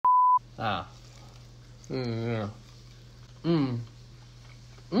Ah. Yeah. Mm.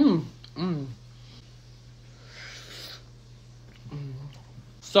 Mm. Mm.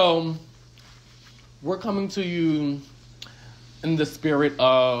 So, we're coming to you in the spirit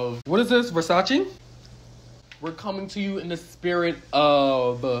of, what is this, Versace? We're coming to you in the spirit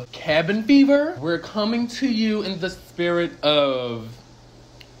of cabin fever. We're coming to you in the spirit of,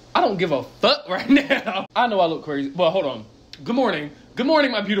 I don't give a fuck right now. I know I look crazy. Well, hold on. Good morning. Good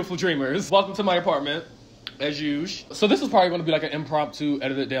morning, my beautiful dreamers. Welcome to my apartment, as usual. So this is probably going to be like an impromptu,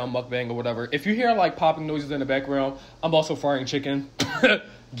 edited down mukbang or whatever. If you hear like popping noises in the background, I'm also frying chicken.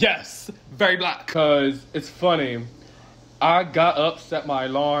 Yes, very black. Because it's funny. I got up, set my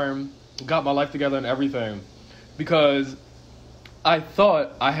alarm, got my life together and everything. Because I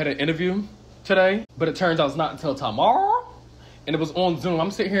thought I had an interview today, but it turns out it's not until tomorrow. And it was on Zoom.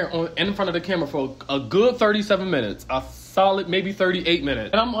 I'm sitting here in front of the camera for a good 37 minutes. A solid maybe 38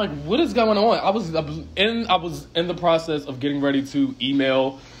 minutes. And I'm like, what is going on? I was in the process of getting ready to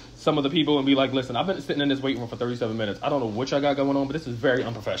email some of the people and be like, listen, I've been sitting in this waiting room for 37 minutes. I don't know what y'all got going on, but this is very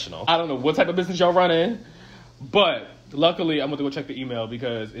unprofessional. I don't know what type of business y'all run in, but luckily, I'm going to go check the email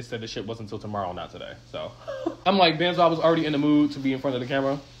because it said the shit wasn't until tomorrow, not today. So I'm like, Banzo, I was already in the mood to be in front of the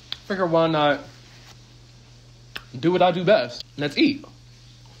camera. Figure why not do what I do best, and that's eat.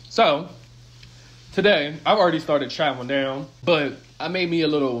 So today, I've already started chowing down, but I made me a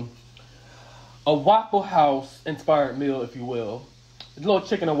Waffle House inspired meal, if you will. A little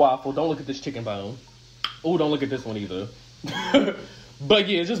chicken and waffle. Don't look at this chicken bone. Ooh, don't look at this one either. But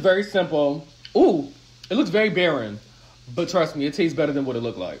yeah, it's just very simple. Ooh, it looks very barren. But trust me, it tastes better than what it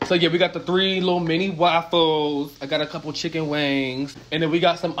looked like. So yeah, we got the 3 little mini waffles. I got a couple chicken wings. And then we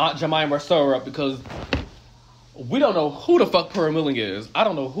got some Aunt Jemima syrup because we don't know who the fuck Pearl Milling is. I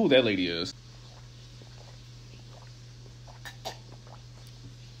don't know who that lady is.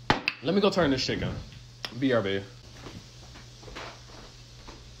 Let me go turn this chicken. BRB.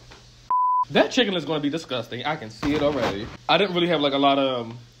 That chicken is going to be disgusting. I can see it already. I didn't really have like a lot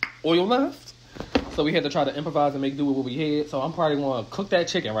of oil left. So we had to try to improvise and make do with what we had. So I'm probably going to cook that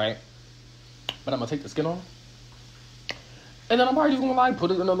chicken, right? But I'm going to take the skin off. And then I'm probably just going to like put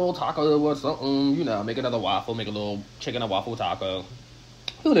it in a little taco or something. You know, make another waffle. Make a little chicken and waffle taco.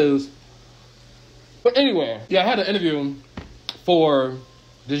 Who knows? But anyway, yeah, I had an interview for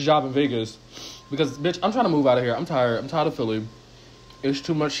this job in Vegas. Because, bitch, I'm trying to move out of here. I'm tired. I'm tired of Philly. It's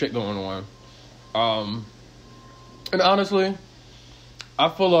too much shit going on. And honestly, I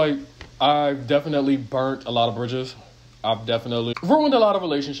feel like I've definitely burnt a lot of bridges. I've definitely ruined a lot of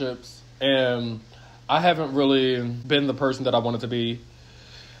relationships. And I haven't really been the person that I wanted to be.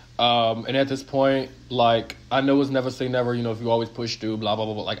 And at this point, like, I know it's never say never, you know, if you always push through, blah, blah,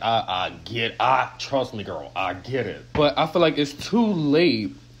 blah, blah. Like, trust me, girl, I get it. But I feel like it's too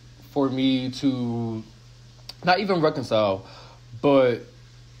late for me to not even reconcile, but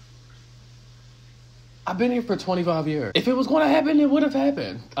I've been here for 25 years. If it was going to happen, it would have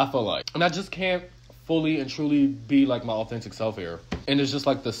happened, I feel like. And I just can't fully and truly be like my authentic self here. And it's just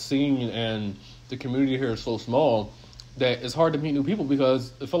like the scene and the community here is so small that it's hard to meet new people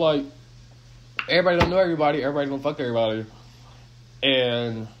because I feel like everybody don't know everybody don't fuck everybody.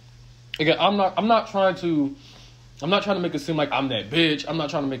 And again, I'm not trying to make it seem like I'm that bitch. I'm not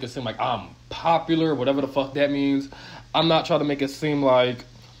trying to make it seem like I'm popular, whatever the fuck that means. I'm not trying to make it seem like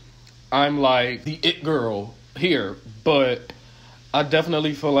I'm like the it girl here, but I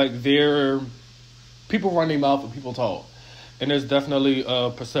definitely feel like people run their mouth and people talk. And there's definitely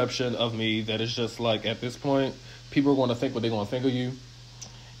a perception of me that is just like, at this point, people are going to think what they're going to think of you.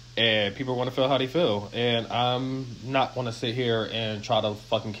 And people are going to feel how they feel. And I'm not going to sit here and try to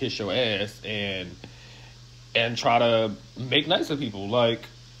fucking kiss your ass and try to make nice to people. Like,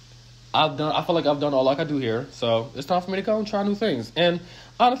 I feel like I've done all I can do here. So it's time for me to go and try new things. And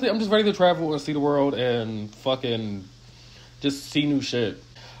honestly, I'm just ready to travel and see the world and fucking just see new shit.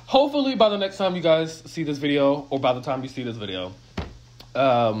 Hopefully by the next time you guys see this video, or by the time you see this video,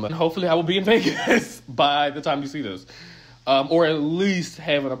 hopefully I will be in Vegas by the time you see this. Or at least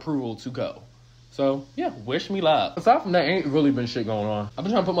have an approval to go. So yeah, wish me luck. Aside from that, ain't really been shit going on. I've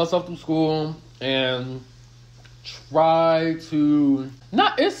been trying to put myself through school and try to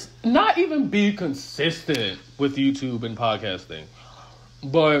not even be consistent with YouTube and podcasting,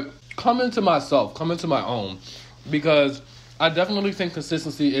 but come into my own, because I definitely think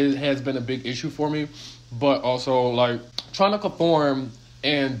consistency has been a big issue for me, but also like trying to conform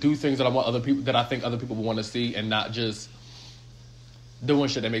and do things that I think other people will want to see, and not just doing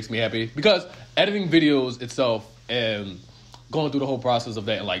shit that makes me happy. Because editing videos itself and going through the whole process of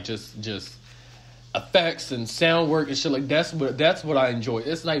that, and like just effects and sound work and shit. Like, that's what I enjoy.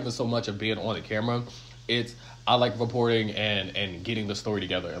 It's not even so much of being on the camera. It's, I like reporting and getting the story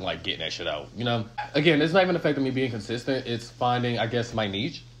together and like getting that shit out, you know? Again, it's not even the fact of me being consistent. It's finding, I guess, my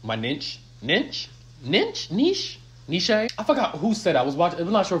niche. I forgot who said it. I was watching,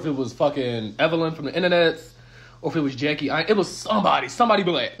 I'm not sure if it was fucking Evelyn from the internet or if it was Jackie. It was somebody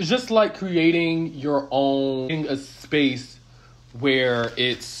black. It's just like creating your own, a space where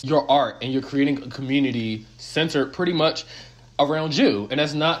it's your art and you're creating a community centered pretty much around you. And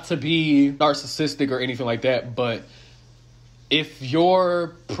that's not to be narcissistic or anything like that, but if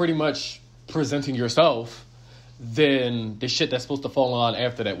you're pretty much presenting yourself, then the shit that's supposed to fall on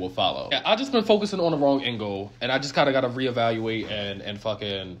after that will follow. Yeah, I just been focusing on the wrong angle, and I just kind of got to reevaluate and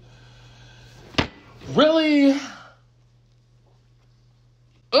fucking really.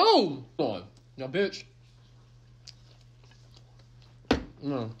 Oh, hold on, now, bitch.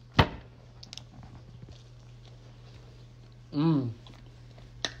 No.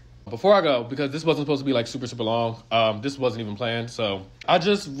 Before I go, because this wasn't supposed to be like super long, this wasn't even planned, so I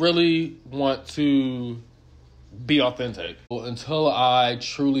just really want to be authentic until I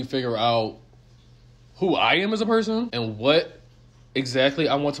truly figure out who I am as a person and what exactly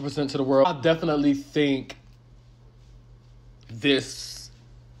I want to present to the world. I definitely think this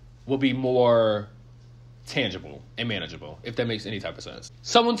will be more tangible and manageable, if that makes any type of sense.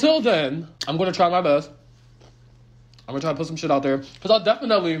 So until then, I'm going to try my best. I'm going to try to put some shit out there. Because I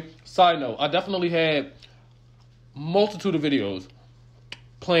definitely, side note, I definitely had multitude of videos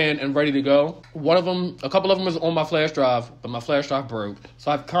planned and ready to go. A couple of them is on my flash drive, but my flash drive broke.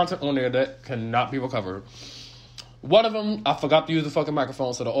 So I have content on there that cannot be recovered. One of them, I forgot to use the fucking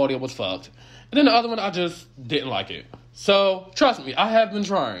microphone, so the audio was fucked. And then the other one, I just didn't like it. So trust me, I have been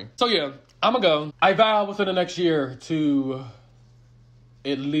trying. So yeah, I'm gonna go. I vow within the next year to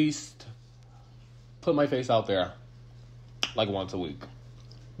at least put my face out there like once a week.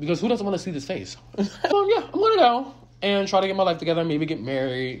 Because who doesn't want to see this face? So yeah, I'm gonna go and try to get my life together, maybe get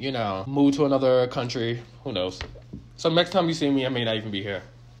married, you know, move to another country, who knows. So next time you see me, I may not even be here.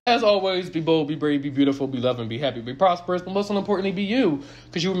 As always, be bold, be brave, be beautiful, be loving, be happy, be prosperous, but most importantly, be you.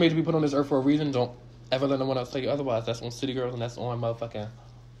 Because you were made to be put on this earth for a reason. Don't ever let no one else tell you otherwise. That's on City Girls and that's on motherfucking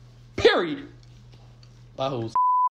period. Bye, hoes.